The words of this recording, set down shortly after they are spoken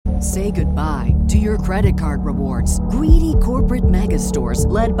Say goodbye to your credit card rewards. Greedy corporate mega stores,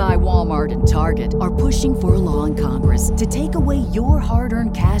 led by Walmart and Target, are pushing for a law in Congress to take away your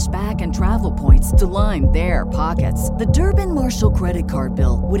hard-earned cash back and travel points to line their pockets. The Durbin-Marshall credit card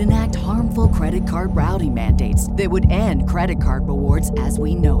bill would enact harmful credit card routing mandates that would end credit card rewards as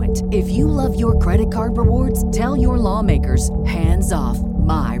we know it. If you love your credit card rewards, tell your lawmakers, hands off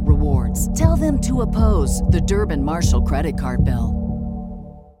my rewards. Tell them to oppose the Durbin-Marshall credit card bill.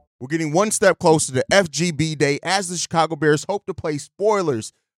 We're getting one step closer to FGB Day as the Chicago Bears hope to play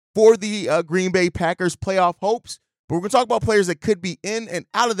spoilers for the Green Bay Packers playoff hopes. But we're going to talk about players that could be in and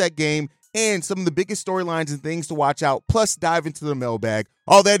out of that game and some of the biggest storylines and things to watch out, plus dive into the mailbag.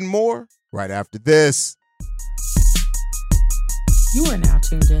 All that and more right after this. You are now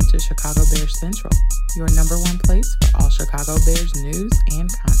tuned in to Chicago Bears Central, your number one place for all Chicago Bears news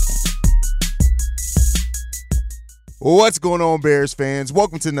and content. What's going on, Bears fans?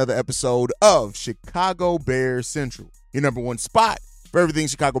 Welcome to another episode of Chicago Bears Central, your number one spot for everything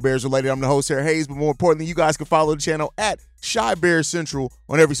Chicago Bears related. I'm the host, Harry Hayes, but more importantly, you guys can follow the channel at Chi Bears Central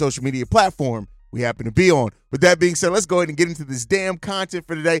on every social media platform we happen to be on. With that being said, let's go ahead and get into this damn content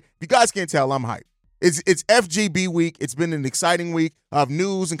for today. If you guys can't tell, I'm hyped. It's FGB week. It's been an exciting week of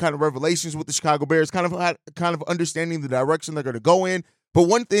news and kind of revelations with the Chicago Bears, kind of understanding the direction they're going to go in. But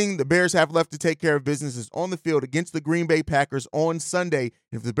one thing the Bears have left to take care of business is on the field against the Green Bay Packers on Sunday.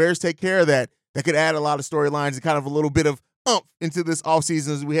 And if the Bears take care of that, that could add a lot of storylines and kind of a little bit of oomph into this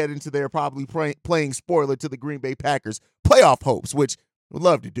offseason as we head into their probably playing spoiler to the Green Bay Packers playoff hopes, which we'd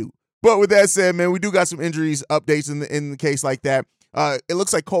love to do. But with that said, man, we do got some injuries updates in the case like that. It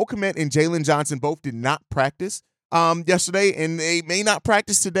looks like Cole Kmet and Jalen Johnson both did not practice yesterday, and they may not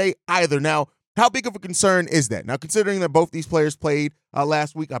practice today either. Now, how big of a concern is that? Now, considering that both these players played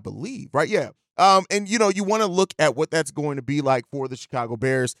last week, I believe, right? Yeah. And, you want to look at what that's going to be like for the Chicago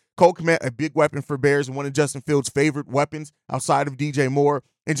Bears. Cole Kmet, a big weapon for Bears and one of Justin Fields' favorite weapons outside of DJ Moore.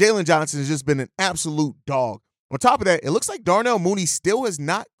 And Jalen Johnson has just been an absolute dog. On top of that, it looks like Darnell Mooney still has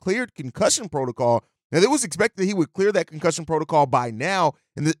not cleared concussion protocol. Now, it was expected he would clear that concussion protocol by now,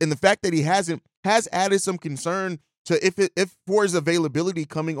 and the fact that he hasn't has added some concern to if for his availability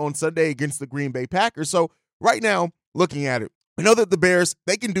coming on Sunday against the Green Bay Packers. So right now, looking at it, we know that the Bears,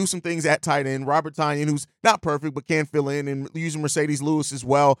 they can do some things at tight end. Robert Tonyan, who's not perfect but can fill in, and using Mercedes Lewis as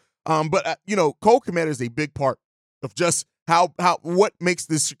well. But Cole Kmet is a big part of just how what makes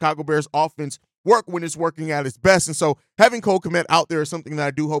this Chicago Bears offense work when it's working at its best. And so having Cole Kmet out there is something that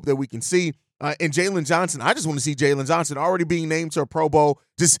I do hope that we can see. And Jalen Johnson, I just want to see Jalen Johnson already being named to a Pro Bowl,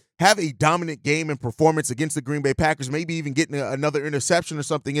 just have a dominant game and performance against the Green Bay Packers, maybe even getting another interception or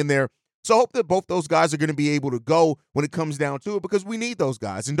something in there. So I hope that both those guys are going to be able to go when it comes down to it, because we need those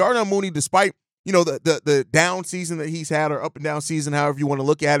guys. And Darnell Mooney, despite the down season that he's had, or up and down season, however you want to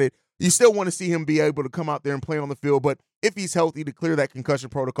look at it, you still want to see him be able to come out there and play on the field. But if he's healthy to clear that concussion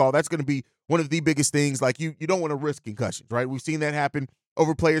protocol, that's going to be one of the biggest things. Like you don't want to risk concussions, right? We've seen that happen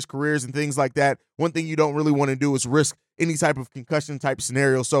over players' careers and things like that. One thing you don't really want to do is risk any type of concussion type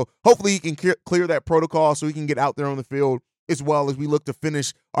scenario. So hopefully he can clear that protocol so he can get out there on the field, as well as we look to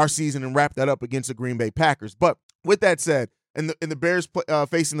finish our season and wrap that up against the Green Bay Packers. But with that said, and the Bears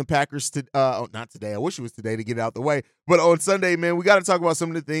facing the Packers not today. I wish it was today to get it out the way. But on Sunday, man, we got to talk about some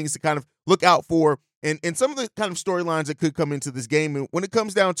of the things to kind of look out for and some of the kind of storylines that could come into this game. And when it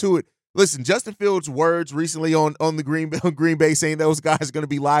comes down to it, listen, Justin Fields' words recently on the Green Bay saying those guys are going to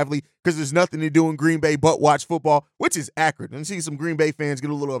be lively because there's nothing to do in Green Bay but watch football, which is accurate. And see some Green Bay fans get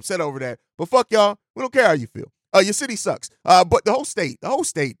a little upset over that. But fuck y'all, we don't care how you feel. Your city sucks. But the whole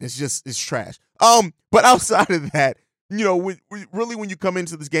state is trash. But outside of that, really when you come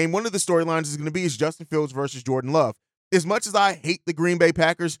into this game, one of the storylines is going to be is Justin Fields versus Jordan Love. As much as I hate the Green Bay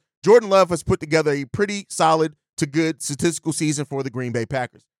Packers, Jordan Love has put together a pretty solid to good statistical season for the Green Bay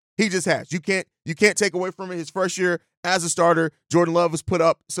Packers. He just has. You can't take away from it. His first year as a starter, Jordan Love has put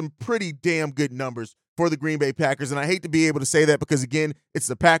up some pretty damn good numbers for the Green Bay Packers. And I hate to be able to say that because, again, it's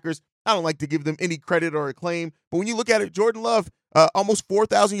the Packers. I don't like to give them any credit or acclaim. But when you look at it, Jordan Love, almost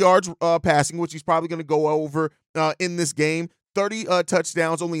 4,000 yards passing, which he's probably going to go over in this game, 30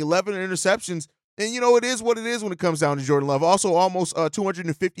 touchdowns, only 11 interceptions. And, it is what it is when it comes down to Jordan Love. Also, almost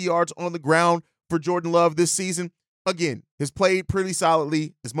 250 yards on the ground for Jordan Love this season. Again, has played pretty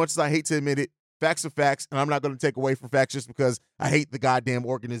solidly, as much as I hate to admit it. Facts are facts, and I'm not going to take away from facts just because I hate the goddamn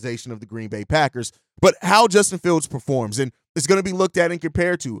organization of the Green Bay Packers. But how Justin Fields performs, and it's going to be looked at and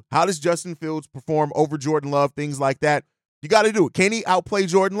compared to how does Justin Fields perform over Jordan Love, things like that. You got to do it. Can he outplay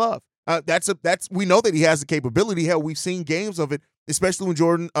Jordan Love? We know that he has the capability. Hell, we've seen games of it, especially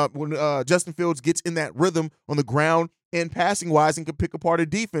when Justin Fields gets in that rhythm on the ground and passing wise and can pick apart a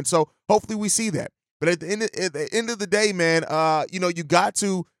defense. So hopefully we see that. But at the end of the day, man, you got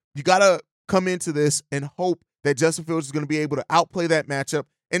to come into this and hope that Justin Fields is going to be able to outplay that matchup.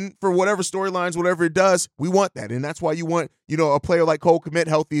 And for whatever storylines, whatever it does, we want that. And that's why you want, a player like Cole Kmet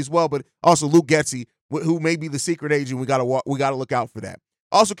healthy as well, but also Luke Getsy, who may be the secret agent. We got to look out for that.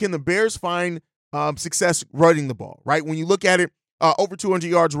 Also, can the Bears find success running the ball, right? When you look at it, over 200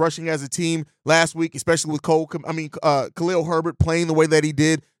 yards rushing as a team last week, especially with Khalil Herbert playing the way that he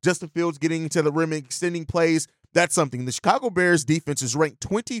did, Justin Fields getting into the rim and extending plays. That's something. The Chicago Bears defense is ranked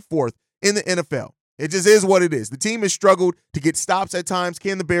 24th in the NFL. It just is what it is. The team has struggled to get stops at times.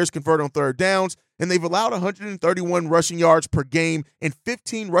 Can the Bears convert on third downs? And they've allowed 131 rushing yards per game and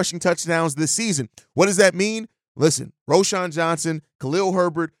 15 rushing touchdowns this season. What does that mean? Listen, Roschon Johnson, Khalil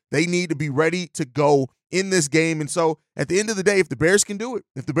Herbert, they need to be ready to go in this game. And so at the end of the day, if the Bears can do it,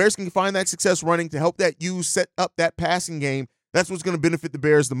 if the Bears can find that success running to help set up that passing game, that's what's going to benefit the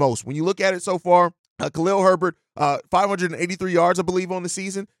Bears the most. When you look at it so far, Khalil Herbert, 583 yards, I believe, on the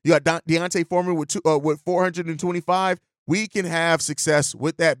season. You got Deontay Foreman with 425. We can have success.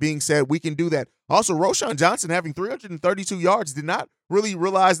 With that being said, we can do that. Also, Roschon Johnson having 332 yards. Did not really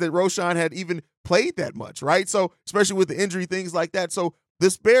realize that Roschon had even played that much, right? So, especially with the injury, things like that. So,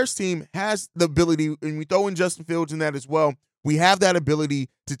 this Bears team has the ability, and we throw in Justin Fields in that as well. We have that ability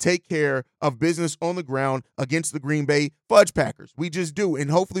to take care of business on the ground against the Green Bay Fudge Packers. We just do, and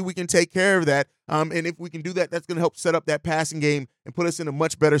hopefully we can take care of that. And if we can do that, that's going to help set up that passing game and put us in a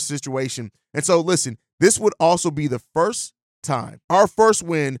much better situation. And so, listen, this would also be the first time, our first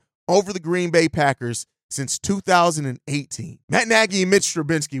win over the Green Bay Packers since 2018. Matt Nagy and Mitch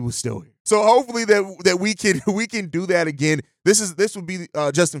Trubinsky was still here. So hopefully that we can do that again. This would be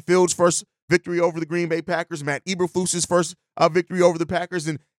Justin Fields' first victory over the Green Bay Packers, Matt Eberflus's first victory over the Packers,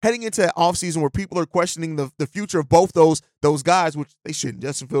 and heading into that offseason where people are questioning the future of both those guys, which they shouldn't.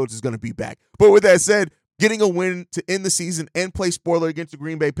 Justin Fields is going to be back. But with that said, getting a win to end the season and play spoiler against the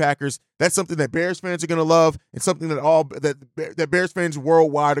Green Bay Packers, that's something that Bears fans are going to love and something that Bears fans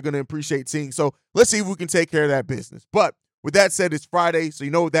worldwide are going to appreciate seeing. So let's see if we can take care of that business. But with that said, it's Friday, so you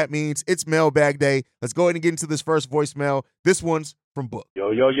know what that means. It's Mailbag Day. Let's go ahead and get into this first voicemail. This one's from Book.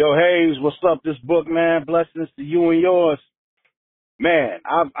 Yo, Hayes, what's up? This Book, man. Blessings to you and yours. Man,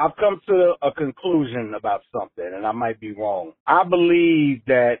 I've come to a conclusion about something, and I might be wrong. I believe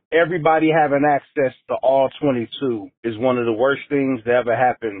that everybody having access to all 22 is one of the worst things that ever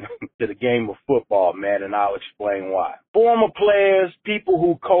happened to the game of football, man, and I'll explain why. Former players, people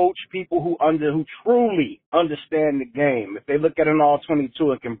who coach, people who truly understand the game, if they look at an all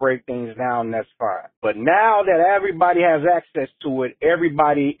 22 and can break things down, that's fine. But now that everybody has access to it,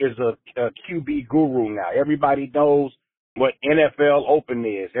 everybody is a QB guru now. Everybody knows what NFL Open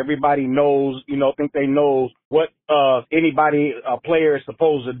is. Everybody knows, think they know what a player is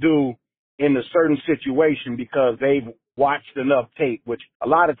supposed to do in a certain situation because they've watched enough tape, which a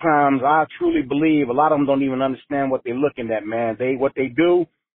lot of times I truly believe a lot of them don't even understand what they're looking at, man. What they do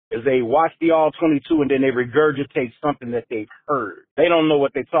is they watch the all 22 and then they regurgitate something that they've heard. They don't know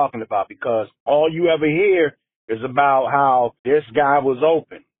what they're talking about because all you ever hear is about how this guy was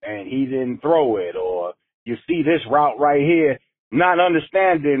open and he didn't throw it, or you see this route right here, not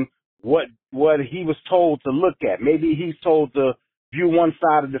understanding what he was told to look at. Maybe he's told to view one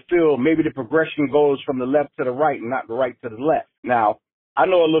side of the field. Maybe the progression goes from the left to the right and not the right to the left. Now, I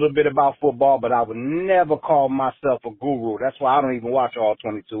know a little bit about football, but I would never call myself a guru. That's why I don't even watch all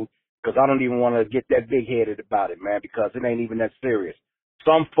 22, because I don't even want to get that big-headed about it, man, because it ain't even that serious.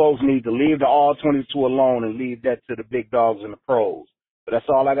 Some folks need to leave the all 22 alone and leave that to the big dogs and the pros. But that's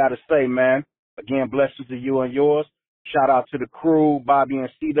all I got to say, man. Again, blessings to you and yours. Shout out to the crew, Bobby and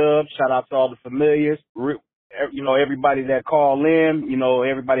C-Dub. Shout out to all the familiars. Everybody that call in.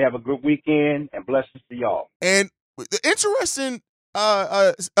 Everybody have a good weekend, and blessings to y'all. And the interesting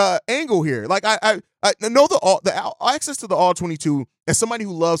angle here, like I know the access to the all 22. As somebody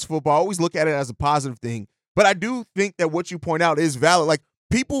who loves football, I always look at it as a positive thing. But I do think that what you point out is valid. Like,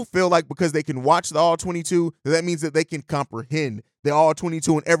 people feel like because they can watch the all 22, that means that they can comprehend the all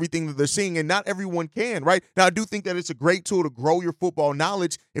 22 and everything that they're seeing, and not everyone can, right? Now, I do think that it's a great tool to grow your football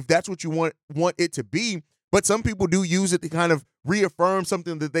knowledge if that's what you want it to be, but some people do use it to kind of reaffirm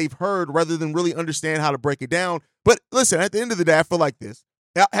something that they've heard rather than really understand how to break it down. But listen, at the end of the day, I feel like this.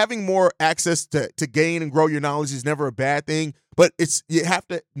 Having more access to gain and grow your knowledge is never a bad thing, but you have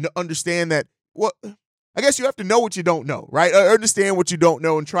to understand that, I guess you have to know what you don't know, right? Understand what you don't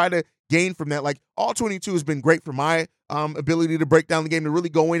know and try to gain from that. Like, all 22 has been great for my ability to break down the game, to really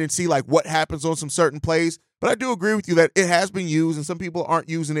go in and see like what happens on some certain plays. But I do agree with you that it has been used, and some people aren't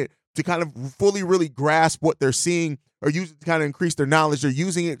using it to kind of fully really grasp what they're seeing or use it to kind of increase their knowledge. They're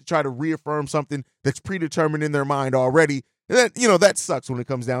using it to try to reaffirm something that's predetermined in their mind already. And that sucks when it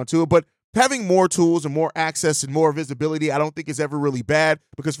comes down to it. But having more tools and more access and more visibility, I don't think is ever really bad,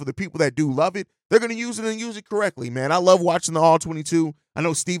 because for the people that do love it, they're going to use it and use it correctly, man. I love watching the All-22. I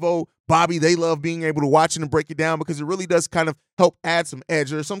know Steve-O, Bobby, they love being able to watch it and break it down, because it really does kind of help add some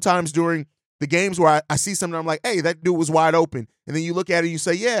edge. There's sometimes during the games where I see something, I'm like, hey, that dude was wide open. And then you look at it and you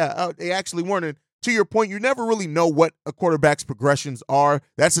say, yeah, they actually weren't. And to your point, you never really know what a quarterback's progressions are.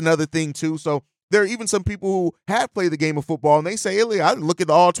 That's another thing, too. So there are even some people who have played the game of football, and they say, hey, I look at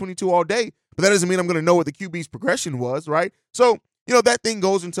the All-22 all day, but that doesn't mean I'm going to know what the QB's progression was, right? So, that thing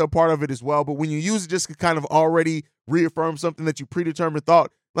goes into a part of it as well. But when you use it just to kind of already reaffirm something that you predetermined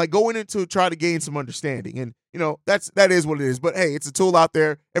thought, like going into try to gain some understanding. And, that is what it is. But, hey, it's a tool out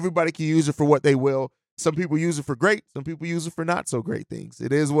there. Everybody can use it for what they will. Some people use it for great. Some people use it for not so great things.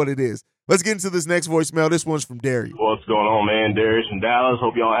 It is what it is. Let's get into this next voicemail. This one's from Darius. What's going on, man? Darius from Dallas.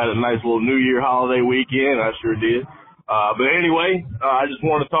 Hope y'all had a nice little New Year holiday weekend. I sure did. But anyway, I just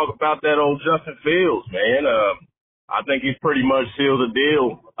wanted to talk about that old Justin Fields, man. I think he's pretty much sealed the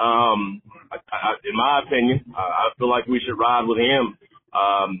deal. In my opinion, I feel like we should ride with him.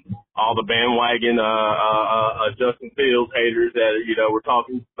 All the bandwagon Justin Fields haters that we're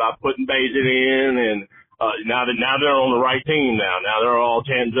talking about putting Bajan in, and now they're on the right team. Now they're all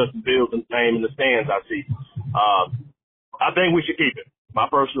chanting Justin Fields' name in the stands. I see. I think we should keep it. My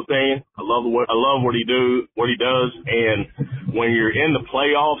personal opinion. I love what he does, and when you're in the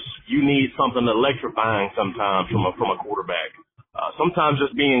playoffs, you need something electrifying sometimes from a quarterback. Sometimes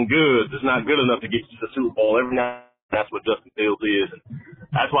just being good is not good enough to get you to the Super Bowl every night. That's what Justin Fields is, and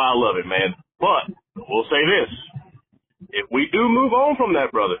that's why I love it, man. But we'll say this: if we do move on from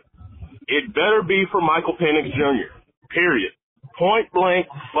that, brother, it better be for Michael Penix Jr. Period. Point blank,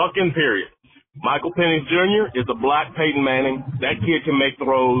 fucking period. Michael Penix Jr. is a black Peyton Manning. That kid can make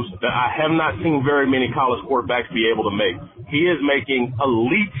throws that I have not seen very many college quarterbacks be able to make. He is making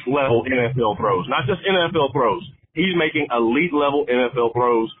elite level NFL throws, not just NFL throws. He's making elite level NFL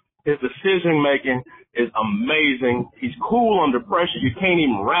throws. His decision making is amazing. He's cool under pressure. You can't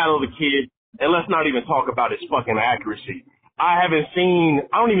even rattle the kid. And let's not even talk about his fucking accuracy. I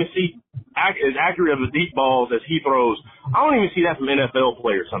don't even see as accurate of the deep balls as he throws. I don't even see that from NFL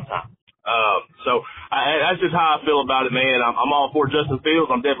players sometimes. That's just how I feel about it, man. I'm all for Justin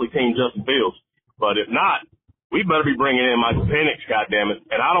Fields. I'm definitely team Justin Fields. But if not, we better be bringing in Michael Penix, goddammit.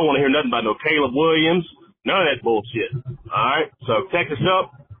 And I don't want to hear nothing about no Caleb Williams. None of that bullshit. All right? So Texas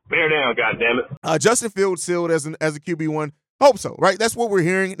up, bear down, goddammit. Justin Fields sealed as a QB1. Hope so, right? That's what we're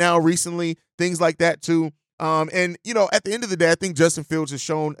hearing now recently, things like that too. And, at the end of the day, I think Justin Fields has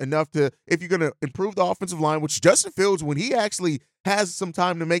shown enough to, if you're going to improve the offensive line, which Justin Fields, when he actually has some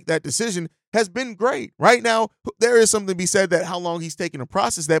time to make that decision, has been great. Right now, there is something to be said that how long he's taken to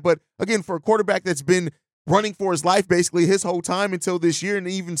process that. But again, for a quarterback that's been running for his life basically his whole time until this year, and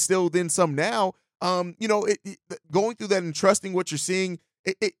even still then some now, going through that and trusting what you're seeing,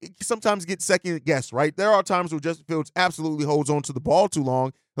 it sometimes gets second guessed, right? There are times where Justin Fields absolutely holds on to the ball too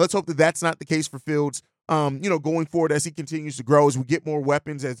long. Let's hope that that's not the case for Fields. Going forward as he continues to grow, as we get more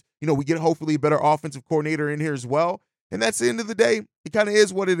weapons, as, we get hopefully a better offensive coordinator in here as well. And that's the end of the day. It kind of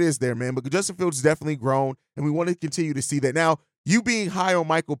is what it is there, man. But Justin Fields has definitely grown, and we want to continue to see that. Now, you being high on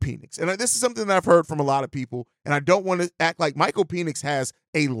Michael Penix, and this is something that I've heard from a lot of people, and I don't want to act like Michael Penix has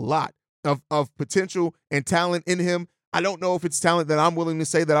a lot of potential and talent in him. I don't know if it's talent that I'm willing to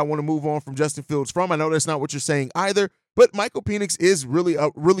say that I want to move on from Justin Fields from. I know that's not what you're saying either. But Michael Penix is really a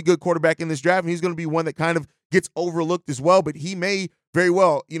really good quarterback in this draft, and he's going to be one that kind of gets overlooked as well. But he may very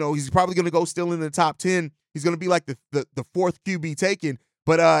well, he's probably going to go still in the top 10. He's going to be like the fourth QB taken.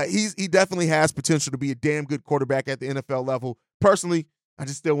 But he definitely has potential to be a damn good quarterback at the NFL level. Personally, I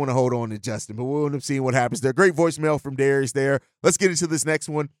just still want to hold on to Justin, but we'll end up seeing what happens there. Great voicemail from Darius there. Let's get into this next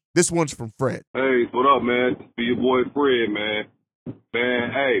one. This one's from Fred. Hey, what up, man? Be your boy Fred, man. Man,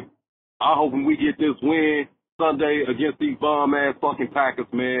 hey, I hope we get this win Sunday against these bum-ass fucking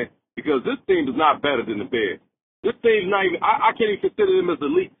Packers, man, because this team is not better than the Bears. This team's not even – I can't even consider them as an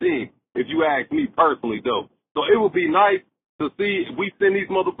elite team, if you ask me personally, though. So it would be nice to see if we send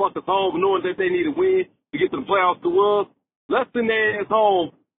these motherfuckers home knowing that they need a win to get to the playoffs to us. Let's send their ass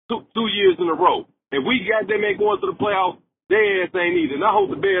home two years in a row. If we got them ain't going to the playoffs, their ass ain't either. And I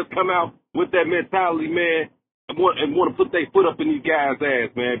hope the Bears come out with that mentality, man, and want to put their foot up in these guys'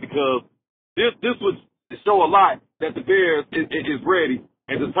 ass, man, because this would show a lot that the Bears is ready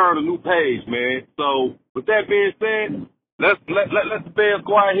and to turn a new page, man. So with that being said, let the Bears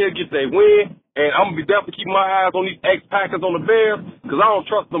go out here, get their win, And I'm going to be definitely keeping my eyes on these ex-Packers on the Bears because I don't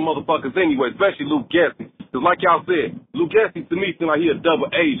trust them motherfuckers anyway, especially Luke Gessie. Because like y'all said, Luke Gessie to me seems like he a double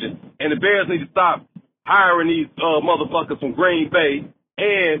agent. And the Bears need to stop hiring these motherfuckers from Green Bay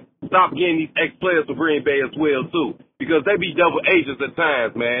and stop getting these ex-players from Green Bay as well, too. Because they be double agents at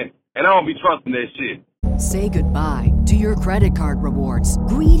times, man. And I don't be trusting that shit. Say goodbye to your credit card rewards.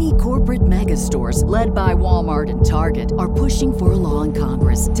 Greedy corporate mega stores, led by Walmart and Target, are pushing for a law in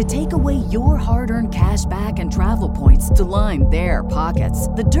Congress to take away your hard-earned cash back and travel points to line their pockets.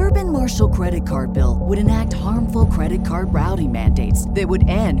 The Durbin-Marshall credit card bill would enact harmful credit card routing mandates that would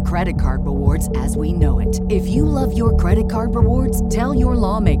end credit card rewards as we know it. If you love your credit card rewards, tell your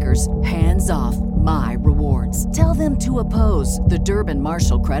lawmakers, hands off my rewards. Tell them to oppose the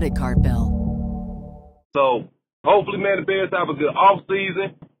Durbin-Marshall credit card bill. So hopefully, man, the Bears have a good off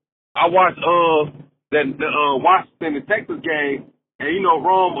season. I watched the Washington and Texas game, and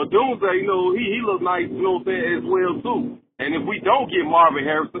Rome Odunze, he looked nice, what I'm saying, as well too. And if we don't get Marvin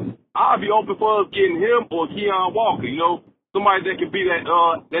Harrison, I'll be open for us getting him or Keon Walker, somebody that can be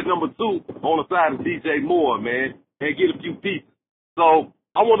that number 2 on the side of DJ Moore, man, and get a few pieces. So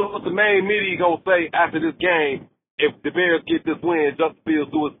I wonder what the main media gonna say after this game if the Bears get this win. Justin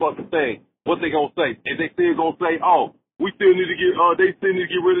Fields do his fucking thing. What they gonna say? If they still gonna say, oh, they still need to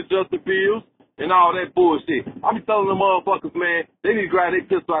get rid of Justin Fields and all that bullshit. I be telling them motherfuckers, man, they need to grab their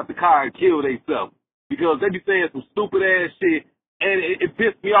pistol out the car and kill themselves because they be saying some stupid ass shit, and it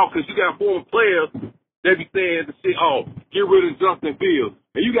pissed me off because you got former players that be saying the shit, oh, get rid of Justin Fields,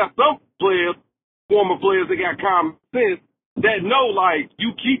 and you got some players, former players that got common sense that know like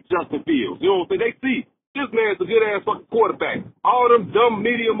you keep Justin Fields. You know what I'm saying? They see this man's a good ass fucking quarterback. All them dumb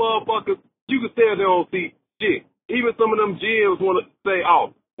media motherfuckers. You can tell they don't see shit. Even some of them GMs want to say,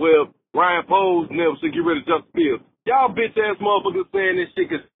 oh, well, Ryan Poles never should get rid of Justin Fields. Y'all bitch-ass motherfuckers saying this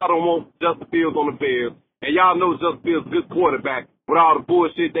shit because y'all don't want Justin Fields on the Bears. And y'all know Justin Fields is a good quarterback with all the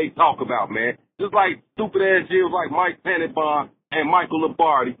bullshit they talk about, man. Just like stupid-ass GMs like Mike Tannenbaum and Michael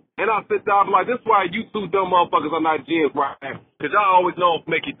Lombardi. And I sit down and be like, this is why you two dumb motherfuckers are not GMs right now. Because y'all always know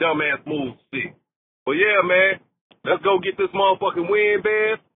make your dumb-ass moves shit. But yeah, man. Let's go get this motherfucking win,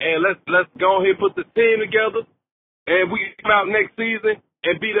 Bears, and let's go ahead and put the team together, and we can come out next season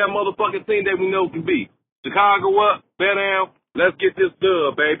and be that motherfucking team that we know can be. Chicago up, bear down, let's get this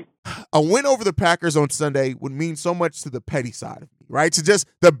dub, baby. A win over the Packers on Sunday would mean so much to the petty side of me, right? To just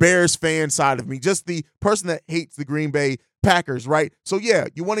the Bears fan side of me, just the person that hates the Green Bay Packers, right? So yeah,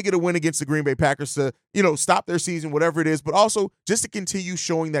 you want to get a win against the Green Bay Packers to, stop their season, whatever it is, but also just to continue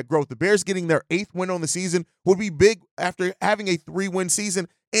showing that growth. The Bears getting their 8th win on the season would be big after having a 3-win season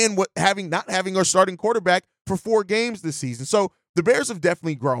and not having our starting quarterback for 4 games this season. So the Bears have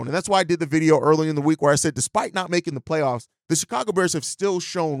definitely grown, and that's why I did the video early in the week where I said despite not making the playoffs, the Chicago Bears have still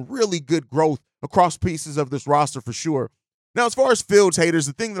shown really good growth across pieces of this roster for sure. Now, as far as Fields haters,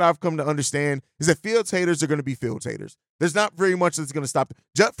 the thing that I've come to understand is that Fields haters are going to be Fields haters. There's not very much that's going to stop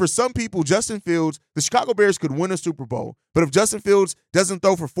them. For some people, Justin Fields, the Chicago Bears could win a Super Bowl, but if Justin Fields doesn't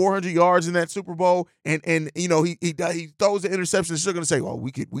throw for 400 yards in that Super Bowl and he throws the interception, they're still going to say, well,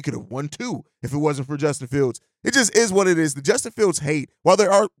 we could have won 2 if it wasn't for Justin Fields. It just is what it is. The Justin Fields hate, while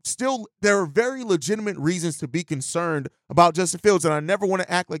there are very legitimate reasons to be concerned about Justin Fields, and I never want to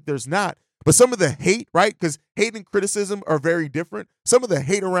act like there's not. But some of the hate, right, because hate and criticism are very different. Some of the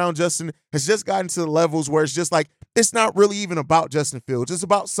hate around Justin has just gotten to the levels where it's just like, it's not really even about Justin Fields. It's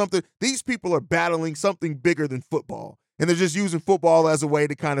about something. These people are battling something bigger than football. And they're just using football as a way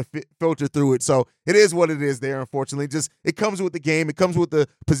to kind of filter through it. So it is what it is there, unfortunately. It comes with the game. It comes with the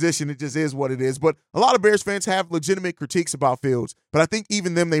position. It just is what it is. But a lot of Bears fans have legitimate critiques about Fields. But I think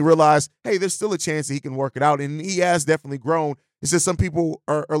even them, they realize, hey, there's still a chance that he can work it out. And he has definitely grown. It's just some people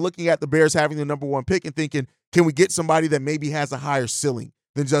are looking at the Bears having the number 1 pick and thinking, can we get somebody that maybe has a higher ceiling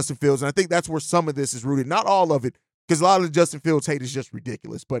than Justin Fields? And I think that's where some of this is rooted. Not all of it, because a lot of the Justin Fields hate is just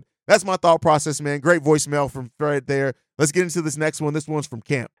ridiculous. But that's my thought process, man. Great voicemail from Fred there. Let's get into this next one. This one's from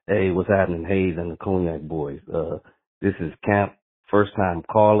Camp. Hey, what's happening, Hayes and the Cognac Boys? This is Camp, first-time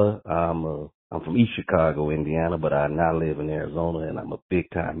caller. I'm from East Chicago, Indiana, but I now live in Arizona, and I'm a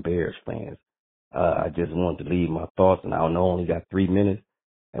big-time Bears fan. I just wanted to leave my thoughts, and I only got 3 minutes.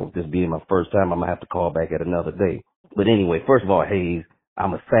 And with this being my first time, I'm going to have to call back at another day. But anyway, first of all, Hayes,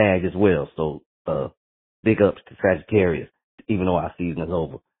 I'm a Sag as well, so big ups to Sagittarius, even though our season is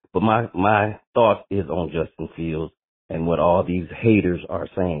over. But my thought is on Justin Fields and what all these haters are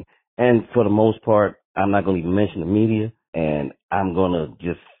saying. And for the most part, I'm not going to even mention the media, and I'm going to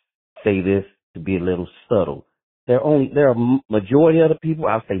just say this to be a little subtle. There are majority of the people,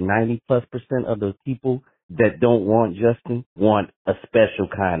 I'll say 90+% of the people that don't want Justin want a special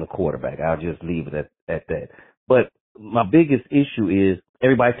kind of quarterback. I'll just leave it at that. But my biggest issue is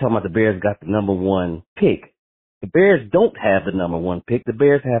everybody talking about the Bears got the number one pick. The Bears don't have the number one pick. The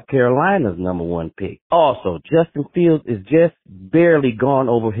Bears have Carolina's number one pick. Also, Justin Fields is just barely gone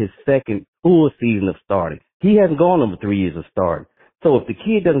over his second full season of starting. He hasn't gone over 3 years of starting. So if the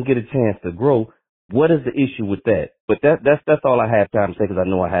kid doesn't get a chance to grow, what is the issue with that? But that's all I have time to say, because I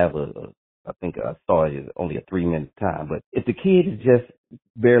know I have I think I saw it is only a 3-minute time. But if the kid is just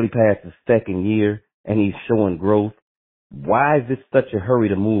barely past his second year and he's showing growth, why is this such a hurry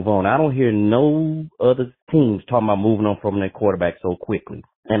to move on? I don't hear no other teams talking about moving on from their quarterback so quickly.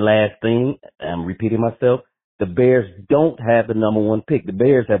 And last thing, I'm repeating myself, the Bears don't have the number one pick. The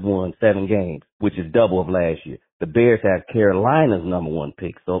Bears have won 7 games, which is double of last year. The Bears have Carolina's number one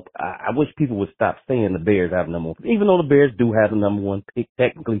pick. So I wish people would stop saying the Bears have the number one pick. Even though the Bears do have the number one pick,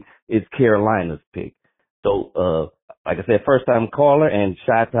 technically it's Carolina's pick. So, like I said, first time caller and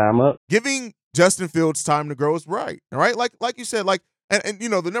shy time up. Giving Justin Fields time to grow is right. All right. Like you said, and you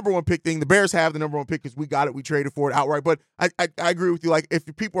know, the number one pick thing, the Bears have the number one pick because we got it. We traded for it outright. But I agree with you. Like, if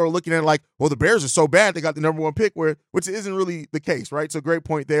people are looking at it like, well, the Bears are so bad, they got the number one pick, which isn't really the case, right? So great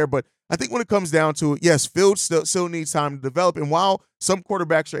point there. But I think when it comes down to it, yes, Fields still needs time to develop. And while some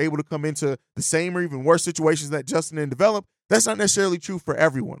quarterbacks are able to come into the same or even worse situations that Justin and develop, that's not necessarily true for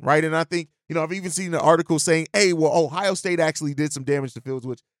everyone, right? And I think, you know, I've even seen an article saying, hey, well, Ohio State actually did some damage to Fields,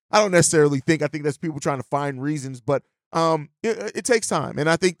 which I don't necessarily think. I think that's people trying to find reasons, but it takes time. And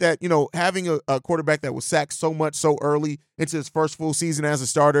I think that, you know, having a quarterback that was sacked so much so early into his first full season as a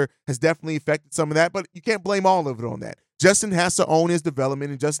starter has definitely affected some of that, but you can't blame all of it on that. Justin has to own his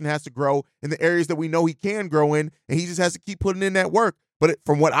development, and Justin has to grow in the areas that we know he can grow in, and he just has to keep putting in that work. But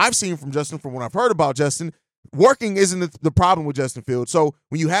from what I've seen from Justin, from what I've heard about Justin, working isn't the problem with Justin Fields. So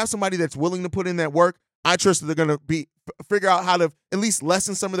when you have somebody that's willing to put in that work, I trust that they're going to figure out how to at least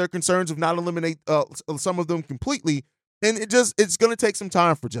lessen some of their concerns, if not eliminate some of them completely. And it's going to take some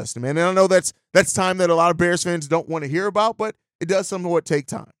time for Justin, man. And I know that's time that a lot of Bears fans don't want to hear about, but it does somewhat take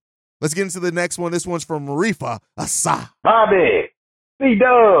time. Let's get into the next one. This one's from Marifa Asa. Bobby,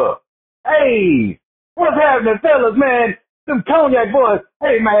 C-Dub, hey, what's happening, fellas, man? Them Cognac boys.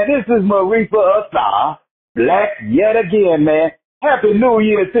 Hey, man, this is Marifa Asa, black yet again, man. Happy New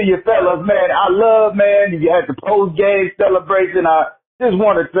Year to you, fellas, man. I love, man, you had the post-game celebration. I just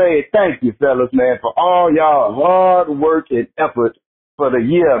want to say thank you, fellas, man, for all y'all hard work and effort for the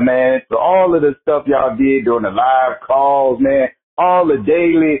year, man. For all of the stuff y'all did during the live calls, man. All the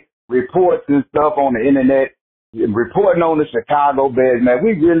daily reports and stuff on the internet, reporting on the Chicago Bears, man.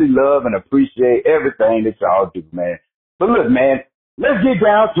 We really love and appreciate everything that y'all do, man. But look, man, let's get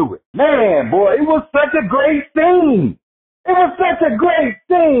down to it. Man, boy, it was such a great scene. It was such a great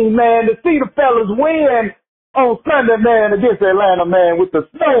scene, man, to see the fellas win on Sunday, man, against Atlanta, man, with the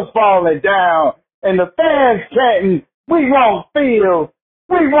snow falling down and the fans chanting, "We want Fields.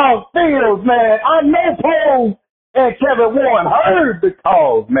 We want Fields," man. I know Poe and Kevin Warren heard the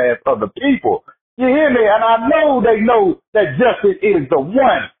calls, man, for the people. You hear me? And I know they know that Justin is the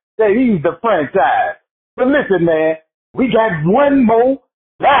one, that he's the franchise. But listen, man, we got one more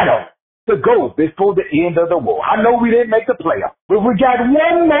battle to go before the end of the war. I know we didn't make the playoffs, but we got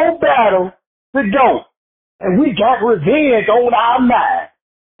one more battle to go. And we got revenge on our mind.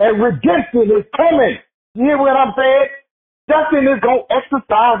 And redemption is coming. You hear what I'm saying? Justin is going to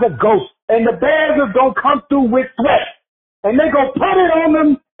exercise a ghost. And the Bears is going to come through with sweat. And they're going to put it on them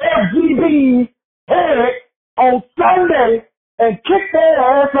FGB's head on Sunday and kick their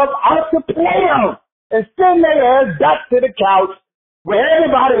ass up out the playoffs and send their ass back to the couch with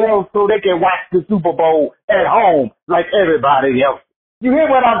everybody else so they can watch the Super Bowl at home like everybody else. You hear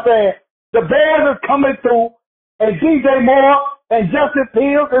what I'm saying? The Bears is coming through, and DJ Moore and Justin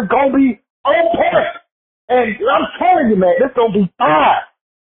Fields is going to be on point. And I'm telling you, man, it's going to be fine.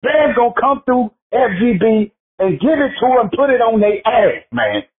 Bears going to come through FGB and give it to them, put it on their ass,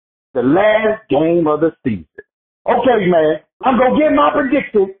 man. The last game of the season. Okay, man, I'm going to get my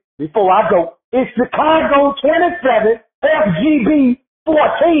prediction before I go. It's Chicago 27, FGB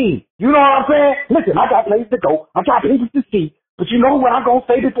 14. You know what I'm saying? Listen, I got places to go. I got people to see. But you know what I'm going to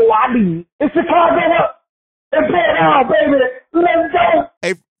say before I leave? It's Chicago up. And bet out, baby. Let's go.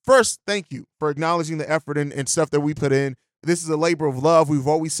 Hey, first, thank you for acknowledging the effort and stuff that we put in. This is a labor of love. We've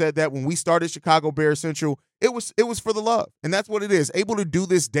always said that when we started Chicago Bears Central, it was for the love. And that's what it is. Able to do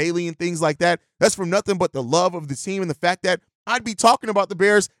this daily and things like that, that's from nothing but the love of the team and the fact that I'd be talking about the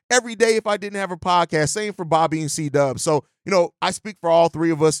Bears every day if I didn't have a podcast. Same for Bobby and C-Dub. So, you know, I speak for all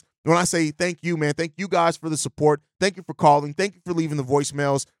three of us when I say thank you, man. Thank you guys for the support. Thank you for calling. Thank you for leaving the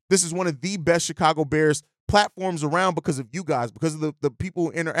voicemails. This is one of the best Chicago Bears platforms around because of you guys, because of the people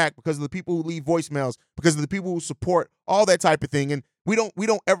who interact, because of the people who leave voicemails, because of the people who support, all that type of thing. And we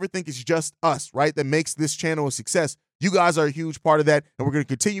don't ever think it's just us, right, that makes this channel a success. You guys are a huge part of that, and we're going to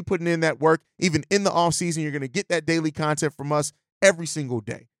continue putting in that work. Even in the offseason, you're going to get that daily content from us every single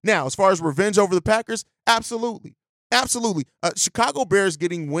day. Now, as far as revenge over the Packers, absolutely. Absolutely. Chicago Bears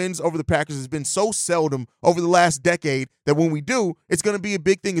getting wins over the Packers has been so seldom over the last decade that when we do, it's going to be a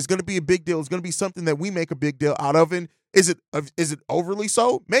big thing. It's going to be a big deal. It's going to be something that we make a big deal out of. And is it overly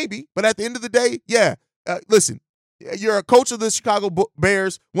so? Maybe. But at the end of the day, yeah. Listen, you're a coach of the Chicago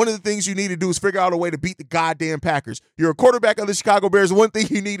Bears. One of the things you need to do is figure out a way to beat the goddamn Packers. You're a quarterback of the Chicago Bears. One thing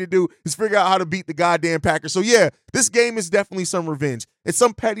you need to do is figure out how to beat the goddamn Packers. So, yeah, this game is definitely some revenge. It's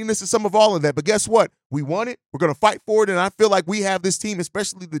some pettiness and some of all of that. But guess what? We won it. We're going to fight for it. And I feel like we have this team,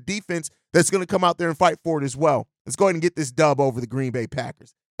 especially the defense, that's going to come out there and fight for it as well. Let's go ahead and get this dub over the Green Bay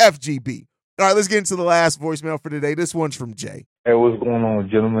Packers. FGB. All right, let's get into the last voicemail for today. This one's from Jay. Hey, what's going on,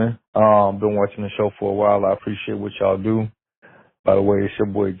 gentlemen? Been watching the show for a while. I appreciate what y'all do. By the way, it's your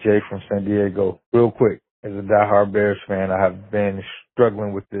boy Jay from San Diego. Real quick, as a diehard Bears fan, I have been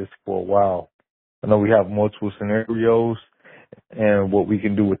struggling with this for a while. I know we have multiple scenarios and what we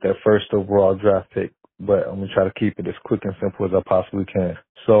can do with that first overall draft pick, but I'm going to try to keep it as quick and simple as I possibly can.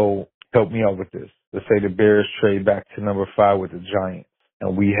 So help me out with this. Let's say the Bears trade back to number 5 with the Giants,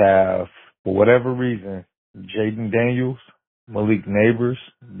 and we have, for whatever reason, Jaden Daniels, Malik Neighbors,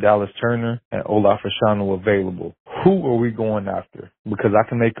 Dallas Turner, and Olaf Fashanu available. Who are we going after? Because I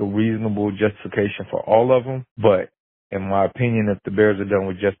can make a reasonable justification for all of them, but in my opinion, if the Bears are done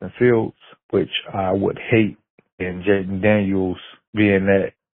with Justin Fields, which I would hate, and Jaden Daniels being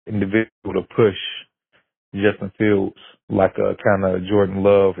that individual to push Justin Fields like a kind of Jordan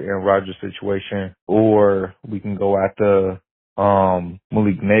Love, Aaron Rodgers situation, or we can go after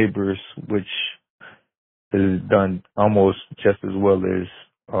Malik Neighbors, which is done almost just as well as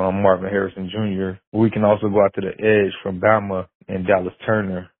Marvin Harrison Jr. We can also go out to the edge from Bama and Dallas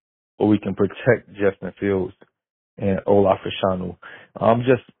Turner, or we can protect Justin Fields and Olaf Fashanu. I'm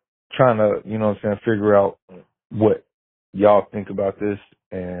just trying to, figure out what y'all think about this.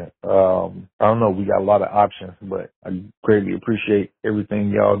 And I don't know, we got a lot of options, but I greatly appreciate everything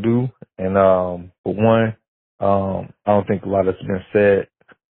y'all do. And for one, I don't think a lot has been said.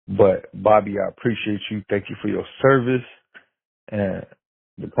 But, Bobby, I appreciate you. Thank you for your service. And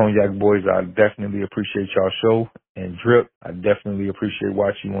the Cognac Boys, I definitely appreciate y'all show. And Drip, I definitely appreciate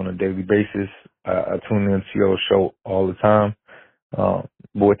watching you on a daily basis. I tune into your show all the time. But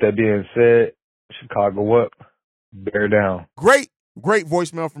with that being said, Chicago up, Bear down. Great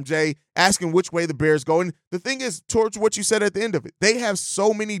voicemail from Jay asking which way the Bears go. And the thing is, towards what you said at the end of it, they have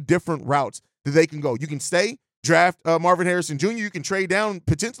so many different routes that they can go. You can stay, draft Marvin Harrison Jr. You can trade down,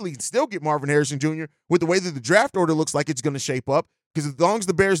 potentially still get Marvin Harrison Jr. with the way that the draft order looks like it's going to shape up. Because as long as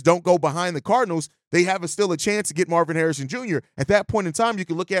the Bears don't go behind the Cardinals, they have still a chance to get Marvin Harrison Jr. At that point in time, you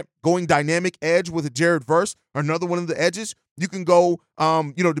can look at going dynamic edge with a Jared Verse or another one of the edges. You can go,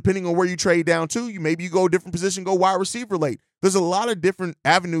 depending on where you trade down to, maybe you go a different position, go wide receiver late. There's a lot of different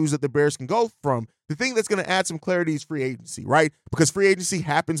avenues that the Bears can go from. The thing that's going to add some clarity is free agency, right? Because free agency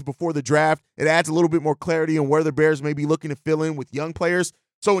happens before the draft. It adds a little bit more clarity on where the Bears may be looking to fill in with young players.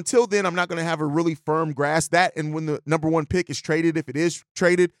 So until then, I'm not going to have a really firm grasp. That and when the number 1 pick is traded, if it is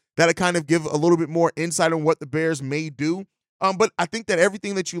traded, that'll kind of give a little bit more insight on what the Bears may do. But I think that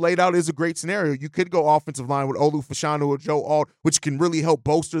everything that you laid out is a great scenario. You could go offensive line with Olu Fashanu or Joe Alt, which can really help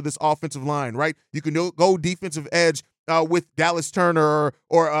bolster this offensive line, right? You can go defensive edge with Dallas Turner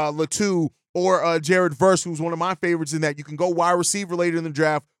or Latu or Jared Verse, who's one of my favorites in that. You can go wide receiver later in the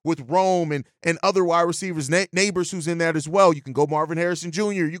draft with Rome and other wide receivers, Neighbors who's in that as well. You can go Marvin Harrison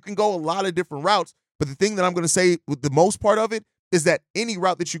Jr. You can go a lot of different routes. But the thing that I'm going to say with the most part of it is that any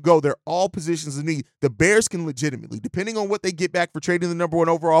route that you go, they're all positions of need. The Bears can legitimately, depending on what they get back for trading the number 1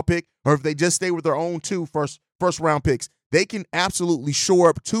 overall pick, or if they just stay with their own 2 first round picks, they can absolutely shore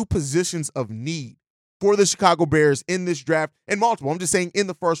up 2 positions of need for the Chicago Bears in this draft, and multiple. I'm just saying in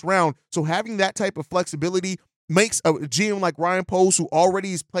the first round. So having that type of flexibility makes a GM like Ryan Poles, who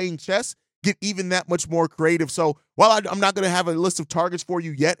already is playing chess, get even that much more creative. So while I'm not going to have a list of targets for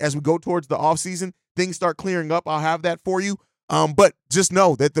you yet, as we go towards the offseason, things start clearing up, I'll have that for you. But just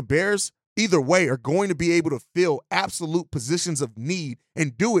know that the Bears, either way, are going to be able to fill absolute positions of need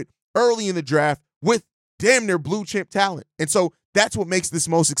and do it early in the draft with damn near blue chip talent. And so that's what makes this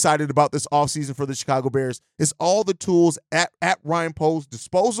most excited about this offseason for the Chicago Bears, is all the tools at Ryan Poles'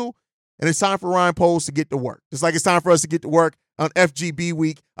 disposal. And it's time for Ryan Poles to get to work. Just like it's time for us to get to work on FGB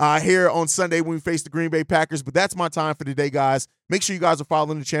week here on Sunday when we face the Green Bay Packers. But that's my time for today, guys. Make sure you guys are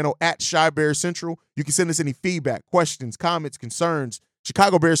following the channel at Shy Bear Central. You can send us any feedback, questions, comments, concerns,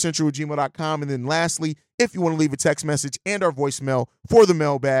 ChicagoBearsCentral@gmail.com. And then lastly, if you want to leave a text message and our voicemail for the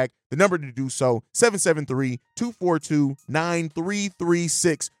mailbag, the number to do so,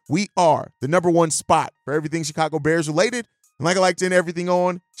 773-242-9336. We are the number one spot for everything Chicago Bears related. And like I like to end everything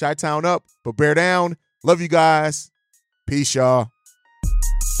on, Chi-Town up, but bear down. Love you guys. Peace, y'all.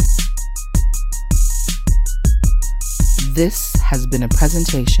 This has been a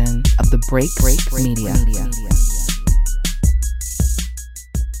presentation of the Break Media.